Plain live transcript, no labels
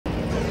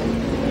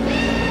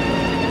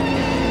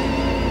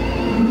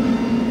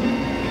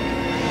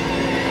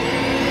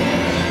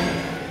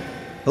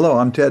Hello,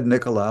 I'm Ted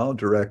Nicolaou,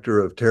 director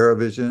of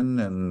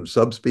TerrorVision and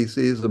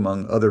Subspecies,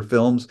 among other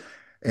films,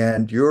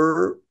 and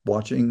you're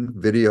watching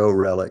Video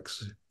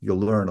Relics.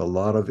 You'll learn a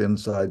lot of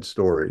inside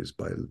stories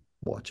by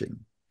watching.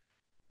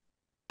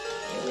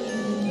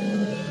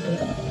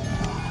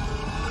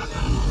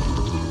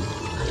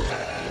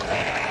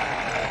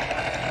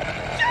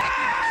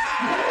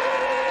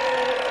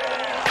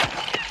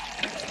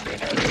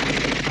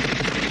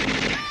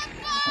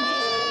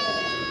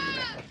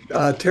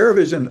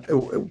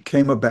 TerrorVision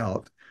came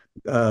about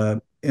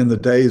in the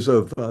days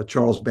of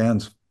Charles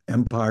Band's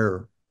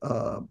Empire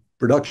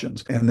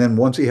productions. And then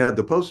once he had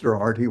the poster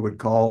art, he would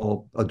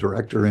call a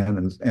director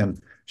in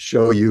and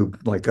show you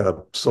like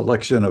a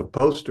selection of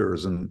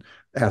posters and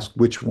ask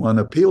which one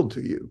appealed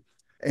to you.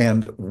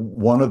 And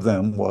one of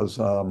them was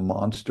a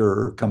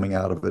monster coming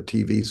out of a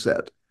TV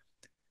set.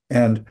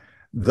 And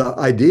the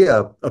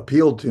idea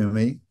appealed to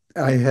me.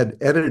 I had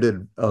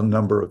edited a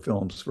number of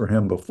films for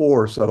him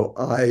before, so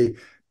I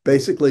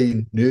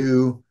basically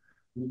knew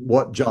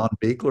what John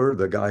Buechler,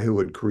 the guy who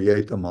would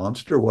create the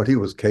monster, what he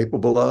was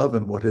capable of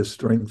and what his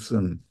strengths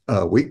and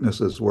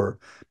weaknesses were.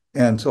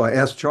 And so I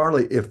asked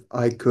Charlie if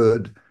I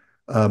could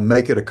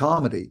make it a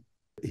comedy.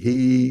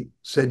 He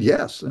said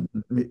yes, and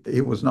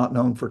he was not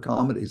known for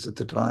comedies at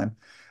the time.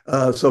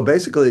 So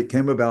basically, it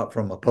came about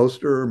from a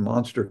poster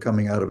monster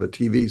coming out of a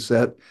TV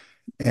set.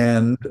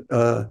 And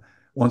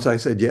once I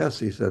said yes,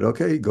 he said,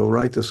 okay, go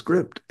write the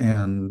script.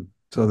 And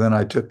so then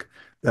I took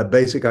that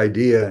basic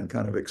idea and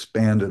kind of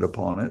expanded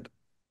upon it.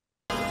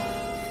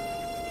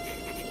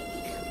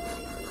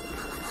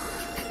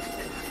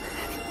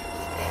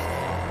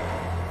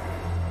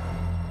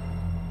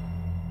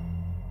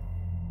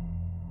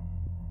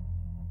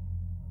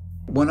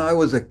 When I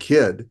was a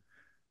kid,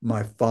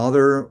 my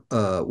father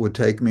would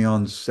take me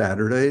on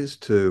Saturdays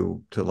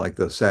to like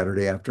the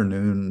Saturday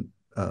afternoon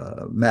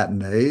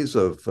matinees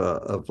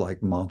of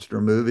like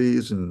monster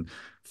movies and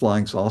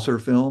flying saucer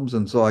films,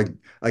 and so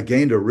I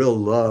gained a real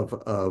love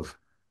of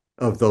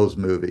those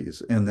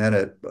movies. And then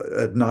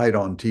at night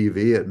on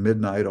TV, at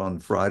midnight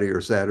on Friday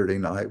or Saturday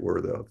night,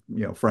 were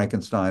the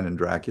Frankenstein and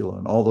Dracula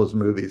and all those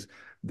movies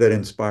that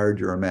inspired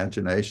your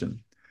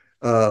imagination.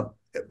 Uh,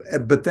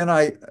 but then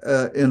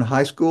in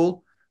high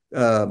school,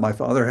 my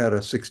father had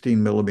a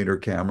 16 millimeter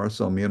camera,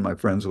 so me and my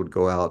friends would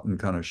go out and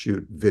kind of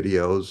shoot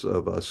videos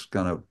of us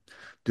kind of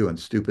doing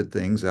stupid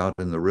things out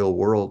in the real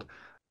world.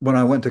 When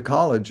I went to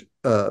college,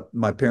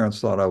 my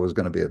parents thought I was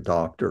going to be a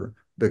doctor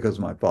because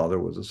my father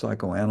was a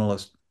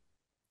psychoanalyst,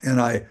 and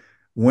I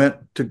went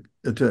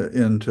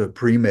into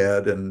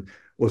pre-med and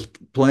was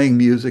playing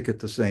music at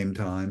the same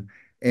time,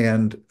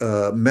 and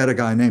met a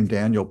guy named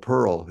Daniel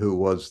Pearl, who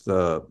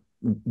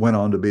went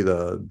on to be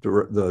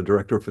the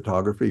director of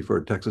photography for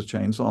Texas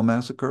Chain Saw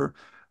Massacre.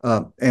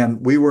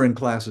 And we were in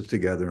classes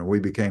together and we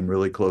became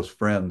really close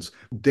friends.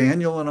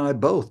 Daniel and I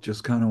both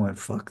just kind of went,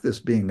 fuck this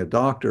being a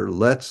doctor.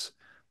 Let's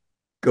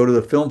go to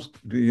the films,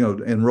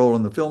 enroll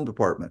in the film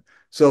department.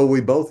 So we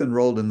both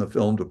enrolled in the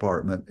film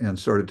department and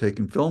started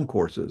taking film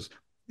courses.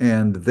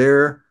 And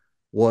there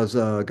was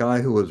a guy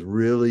who was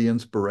really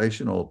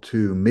inspirational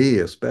to me,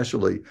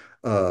 especially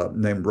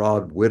named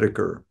Rod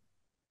Whitaker,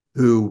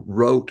 who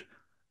wrote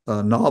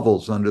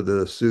novels under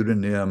the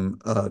pseudonym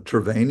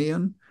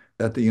Trevanian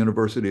at the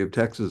University of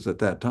Texas. At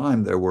that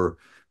time, there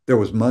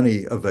was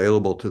money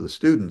available to the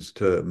students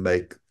to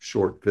make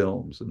short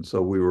films, and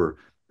so we were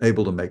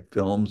able to make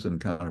films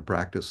and kind of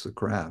practice the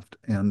craft.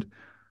 And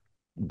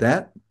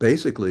that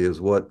basically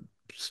is what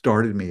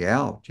started me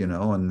out,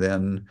 And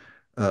then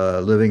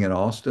living in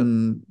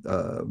Austin,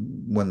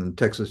 when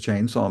Texas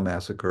Chain Saw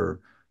Massacre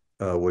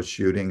was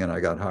shooting, and I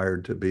got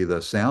hired to be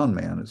the sound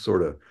man, it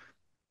sort of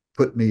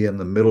put me in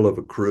the middle of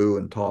a crew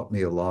and taught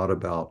me a lot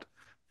about,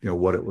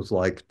 what it was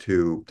like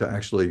to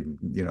actually,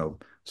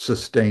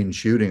 sustain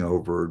shooting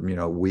over,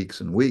 weeks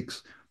and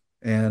weeks.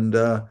 And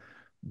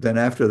then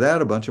after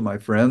that, a bunch of my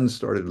friends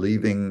started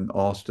leaving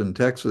Austin,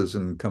 Texas,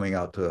 and coming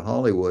out to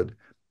Hollywood.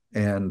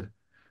 And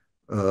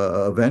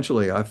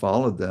eventually, I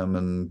followed them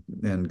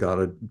and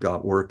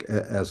got work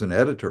as an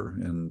editor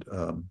and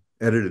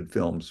edited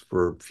films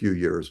for a few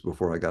years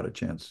before I got a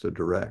chance to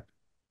direct.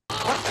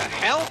 What the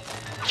hell?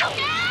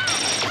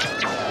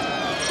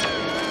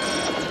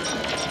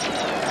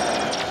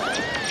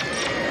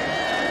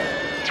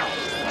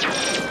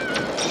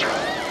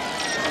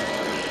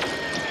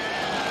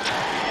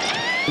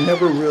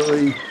 Never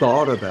really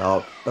thought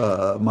about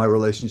my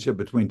relationship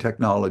between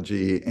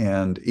technology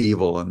and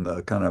evil and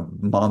the kind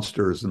of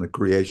monsters and the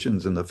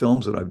creations and the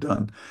films that I've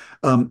done.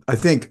 I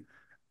think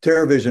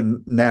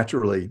TerrorVision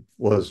naturally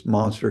was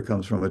monster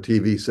comes from a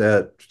TV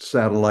set,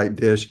 satellite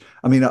dish.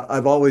 I mean,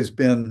 I've always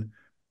been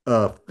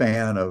a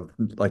fan of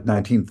like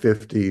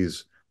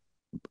 1950s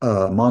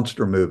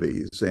monster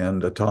movies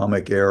and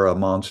atomic era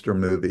monster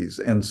movies.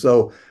 And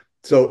so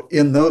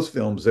in those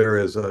films, there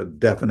is a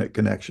definite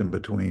connection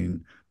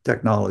between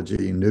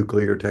technology,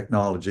 nuclear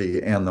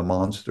technology, and the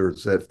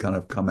monsters that kind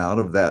of come out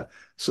of that.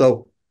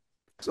 So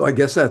I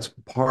guess that's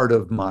part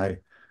of my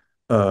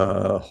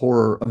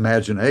horror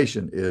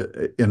imagination.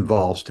 It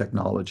involves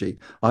technology.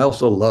 I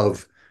also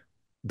love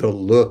the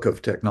look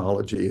of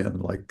technology and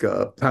like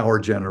power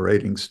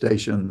generating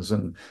stations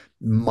and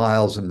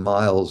miles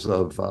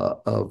of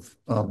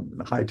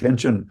high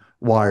tension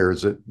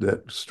wires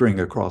that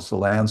string across the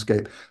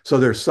landscape. So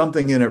there's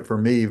something in it for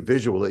me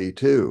visually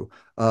too.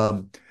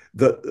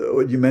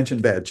 You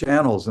mentioned bad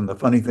channels, and the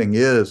funny thing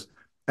is,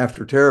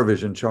 after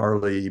TerrorVision,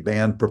 Charlie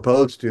Band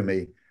proposed to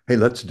me, "Hey,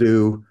 let's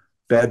do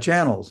bad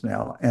channels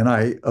now," and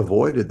I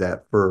avoided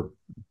that for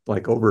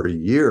like over a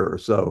year or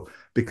so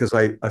because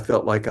I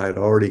felt like I'd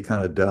already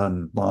kind of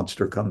done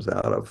Monster Comes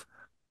Out of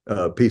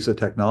a piece of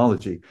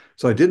technology.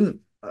 So I didn't,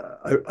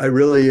 I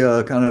really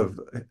kind of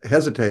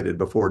hesitated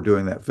before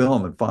doing that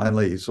film, and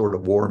finally sort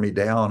of wore me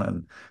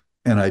down,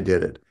 and I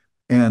did it.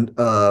 And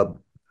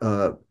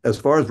as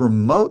far as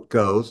remote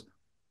goes,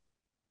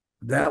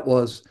 that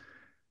was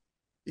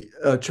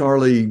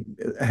Charlie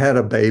had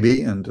a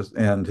baby,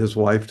 and his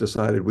wife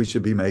decided we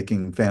should be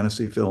making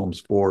fantasy films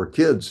for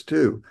kids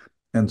too.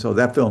 And so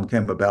that film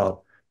came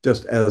about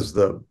just as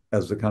the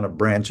kind of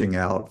branching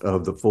out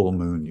of the Full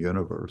Moon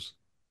universe.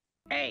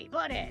 Hey,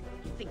 butthead,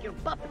 you think your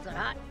puppets are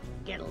hot?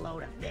 Get a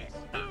load of this.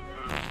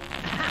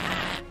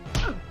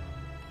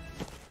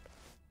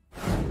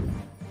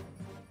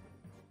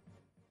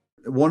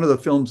 One of the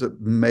films that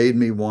made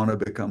me want to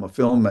become a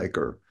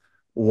filmmaker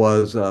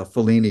was a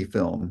Fellini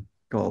film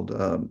called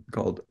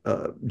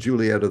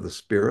Juliet of the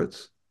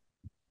Spirits.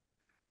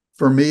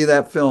 For me,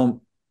 that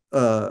film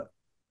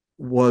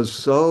was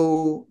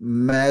so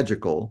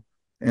magical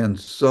and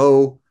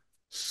so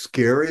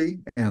scary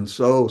and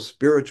so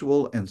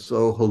spiritual and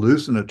so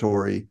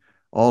hallucinatory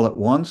all at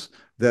once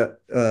that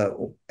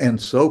and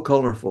so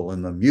colorful,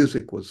 and the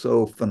music was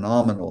so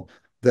phenomenal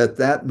that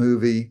that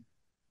movie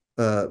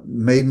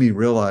made me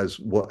realize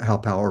how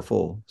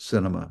powerful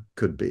cinema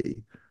could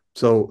be.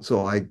 So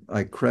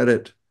I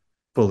credit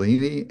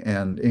Fellini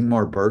and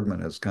Ingmar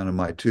Bergman as kind of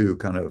my two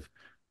kind of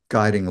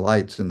guiding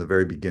lights in the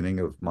very beginning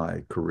of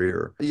my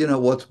career. You know,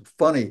 what's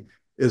funny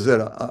is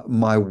that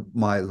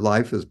my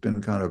life has been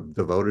kind of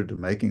devoted to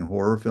making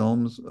horror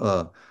films,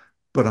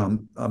 but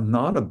I'm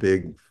not a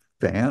big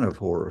fan of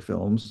horror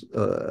films.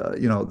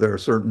 You know, there are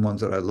certain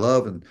ones that I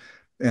love,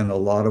 and a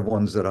lot of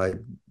ones that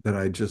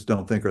I just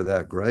don't think are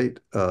that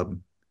great.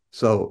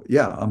 So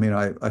yeah, I mean,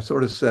 I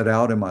sort of set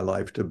out in my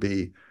life to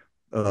be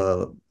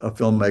a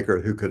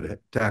filmmaker who could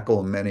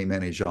tackle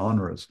many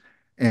genres,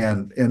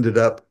 and ended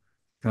up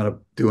kind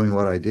of doing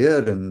what I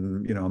did.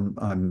 And you know,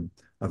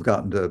 I've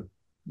gotten to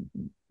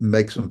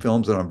make some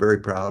films that I'm very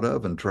proud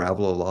of, and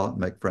travel a lot and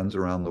make friends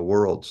around the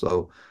world.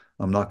 So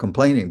I'm not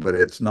complaining, but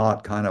it's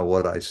not kind of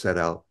what I set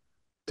out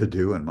to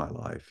do in my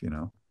life, you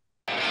know.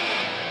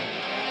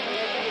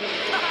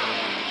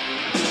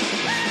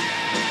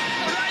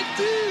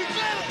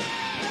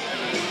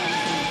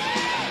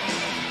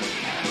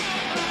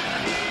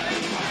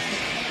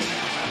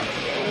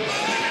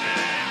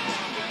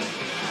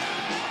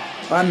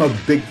 I'm a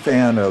big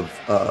fan of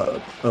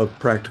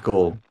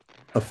practical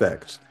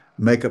effects,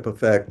 makeup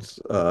effects,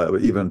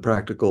 even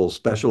practical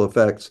special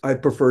effects. I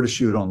prefer to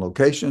shoot on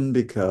location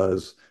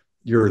because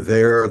you're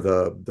there.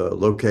 The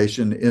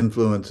location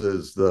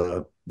influences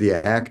the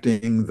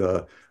acting.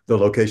 The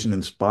location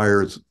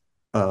inspires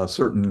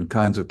certain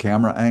kinds of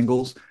camera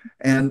angles,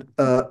 and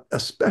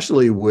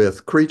especially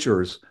with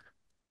creatures,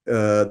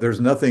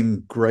 there's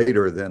nothing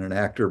greater than an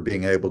actor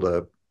being able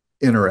to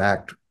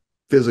interact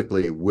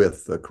physically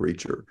with the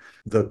creature.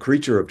 The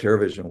creature of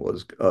TerrorVision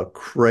was a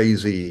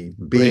crazy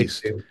Great.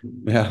 beast.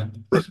 Yeah.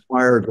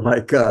 Required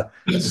like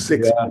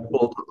six Yeah.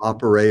 people to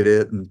operate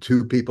it, and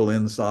two people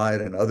inside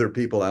and other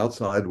people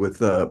outside with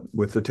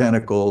the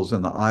tentacles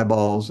and the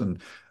eyeballs, and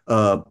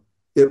uh,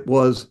 it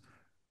was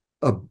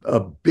a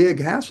big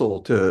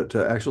hassle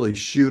to actually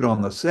shoot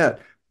on the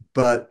set,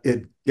 but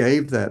it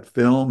gave that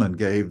film and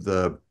gave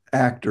the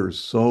actors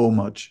so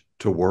much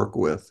to work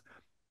with,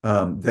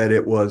 that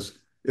it was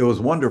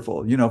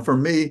wonderful. You know, for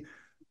me,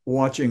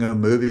 watching a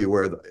movie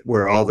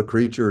where all the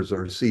creatures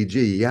are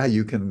CG, yeah,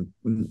 you can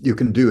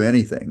do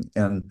anything,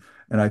 and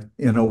I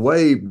in a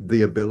way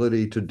the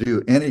ability to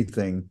do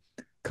anything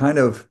kind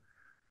of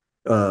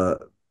uh,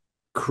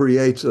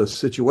 creates a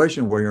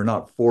situation where you're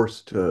not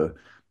forced to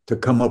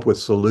come up with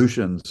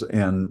solutions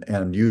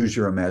and use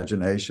your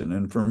imagination.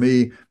 And for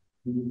me,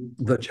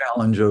 the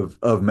challenge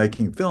of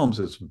making films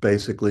is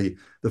basically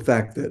the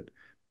fact that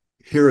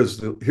here are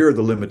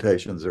the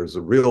limitations. There's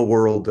a real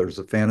world, there's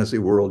a fantasy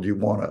world you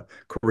want to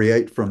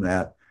create from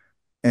that.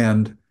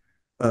 And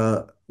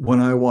when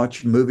I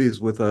watch movies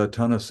with a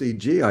ton of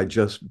CG,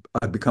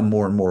 I become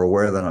more and more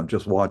aware that I'm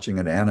just watching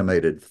an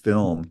animated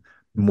film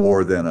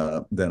more than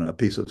a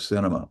piece of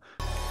cinema.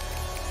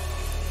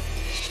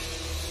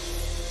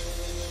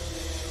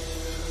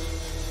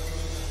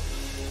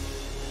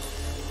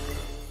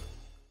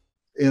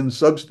 In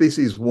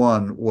Subspecies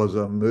 1 was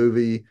a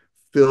movie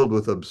filled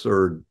with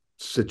absurd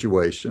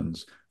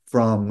situations,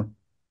 from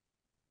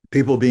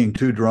people being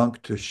too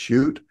drunk to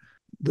shoot,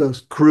 the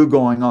crew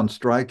going on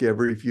strike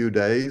every few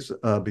days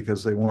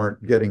because they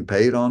weren't getting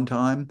paid on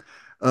time.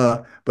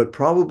 But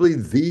probably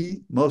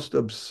the most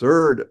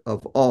absurd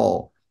of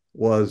all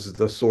was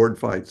the sword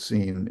fight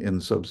scene in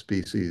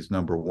Subspecies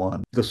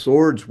 #1. The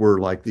swords were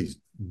like these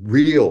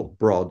real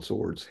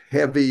broadswords,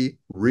 heavy,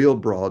 real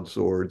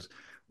broadswords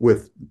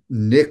with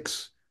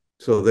nicks.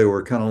 So they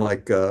were kind of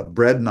like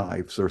bread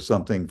knives or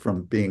something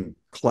from being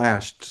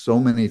clashed so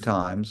many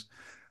times.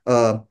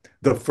 Uh,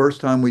 the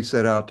first time we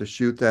set out to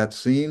shoot that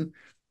scene,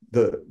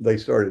 they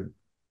started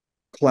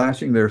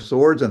clashing their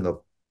swords and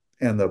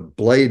the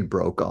blade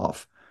broke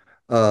off.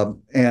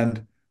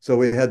 And so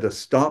we had to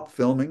stop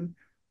filming,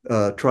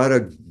 try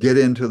to get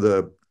into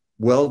the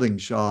welding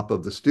shop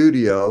of the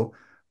studio,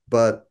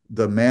 but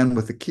the man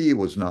with the key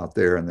was not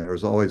there, and there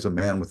was always a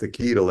man with the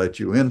key to let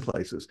you in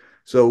places.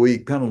 So we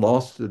kind of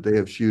lost the day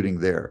of shooting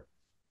there.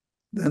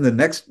 Then the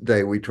next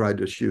day we tried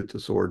to shoot the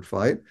sword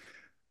fight.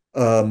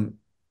 Um,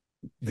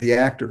 the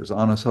actors,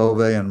 Anas Hove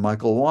and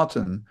Michael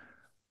Watson,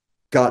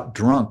 got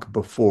drunk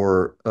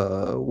before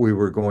we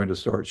were going to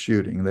start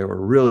shooting. They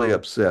were really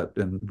upset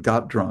and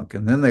got drunk,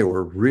 and then they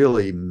were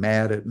really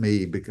mad at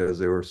me because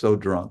they were so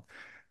drunk.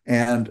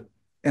 And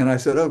and I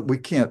said, "Oh, we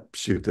can't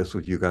shoot this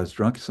with you guys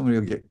drunk. Somebody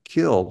will get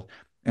killed."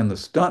 And the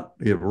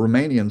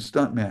Romanian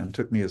stuntman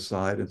took me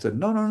aside and said,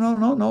 "No, no, no,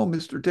 no, no,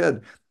 Mr.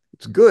 Ted,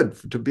 it's good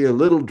to be a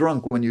little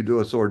drunk when you do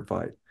a sword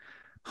fight."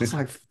 I was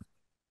like,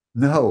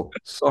 "No,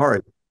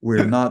 sorry,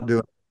 we're not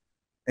doing."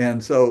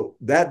 And so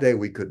that day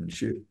we couldn't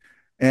shoot.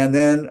 And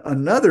then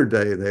another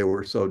day they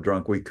were so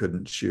drunk we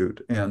couldn't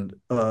shoot. And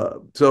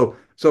so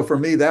for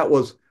me that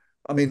was,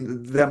 I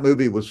mean, that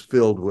movie was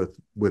filled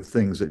with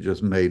things that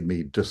just made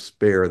me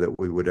despair that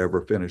we would ever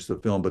finish the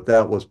film. But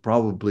that was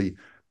probably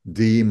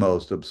the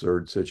most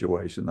absurd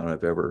situation that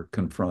I've ever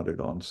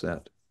confronted on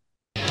set.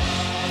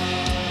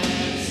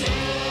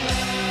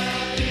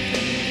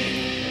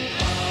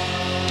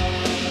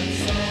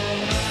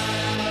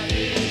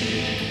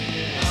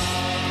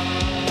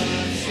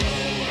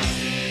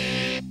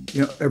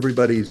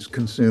 Everybody's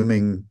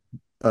consuming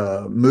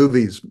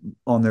movies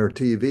on their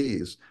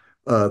TVs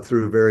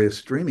through various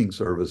streaming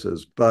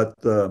services. But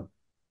the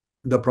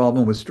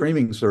problem with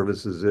streaming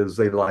services is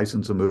they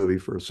license a movie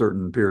for a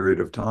certain period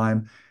of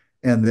time,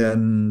 and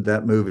then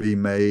that movie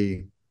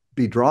may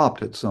be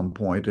dropped at some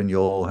point, and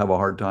you'll have a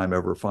hard time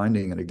ever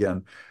finding it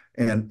again.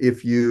 And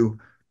if you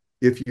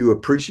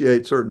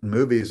appreciate certain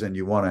movies and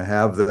you want to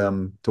have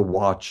them to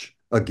watch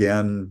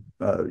again,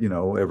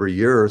 every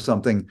year or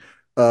something,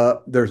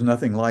 there's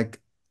nothing like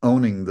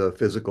owning the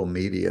physical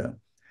media.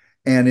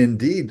 And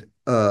indeed,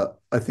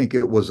 I think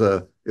it was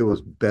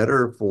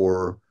better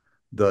for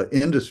the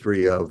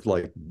industry of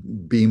like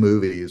B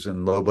movies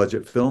and low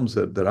budget films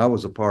that I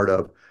was a part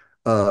of,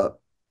 uh,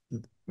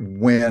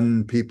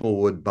 when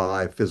people would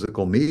buy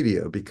physical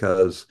media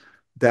because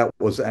that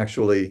was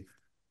actually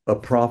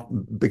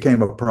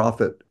became a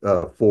profit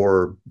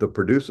for the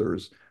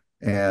producers,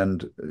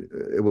 and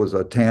it was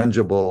a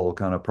tangible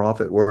kind of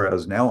profit.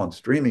 Whereas now on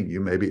streaming, you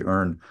maybe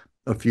earn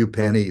a few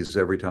pennies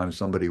every time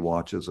somebody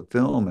watches a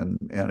film, and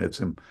it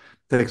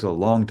takes a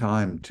long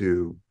time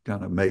to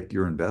kind of make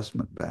your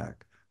investment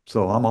back.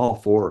 So I'm all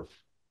for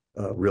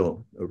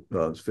real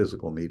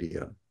physical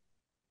media.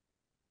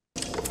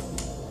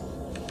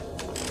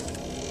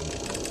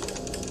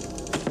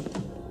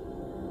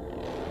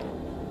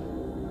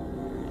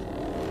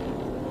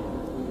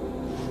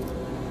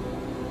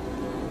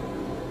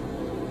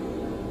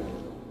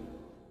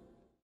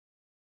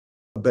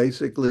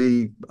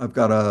 Basically, I've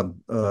got a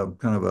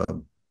kind of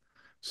a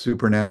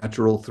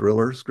supernatural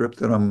thriller script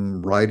that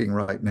I'm writing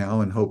right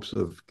now in hopes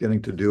of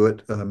getting to do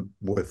it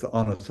with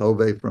Anna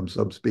Tove from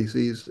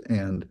Subspecies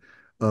and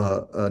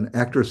an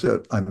actress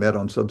that I met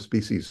on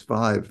Subspecies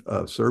 5,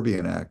 a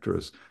Serbian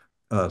actress,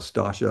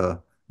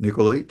 Stasha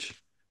Nikolic,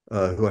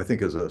 who I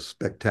think is a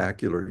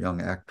spectacular young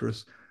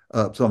actress.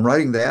 So I'm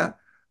writing that.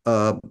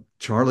 Uh,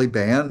 Charlie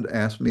Band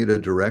asked me to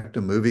direct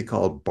a movie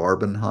called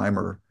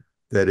Barbenheimer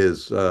that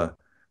is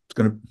it's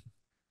going to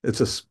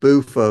it's a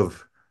spoof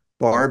of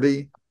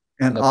Barbie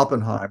and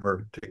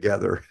Oppenheimer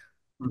together.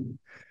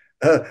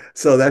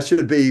 So that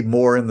should be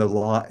more in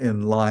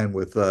line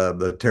with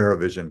the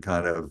TerrorVision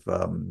kind of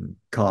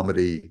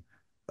comedy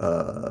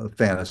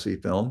fantasy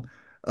film.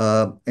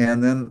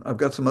 And then I've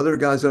got some other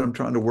guys that I'm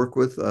trying to work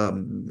with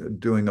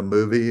doing a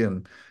movie,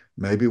 and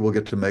maybe we'll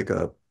get to make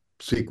a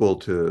sequel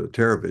to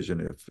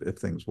TerrorVision if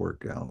things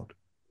work out.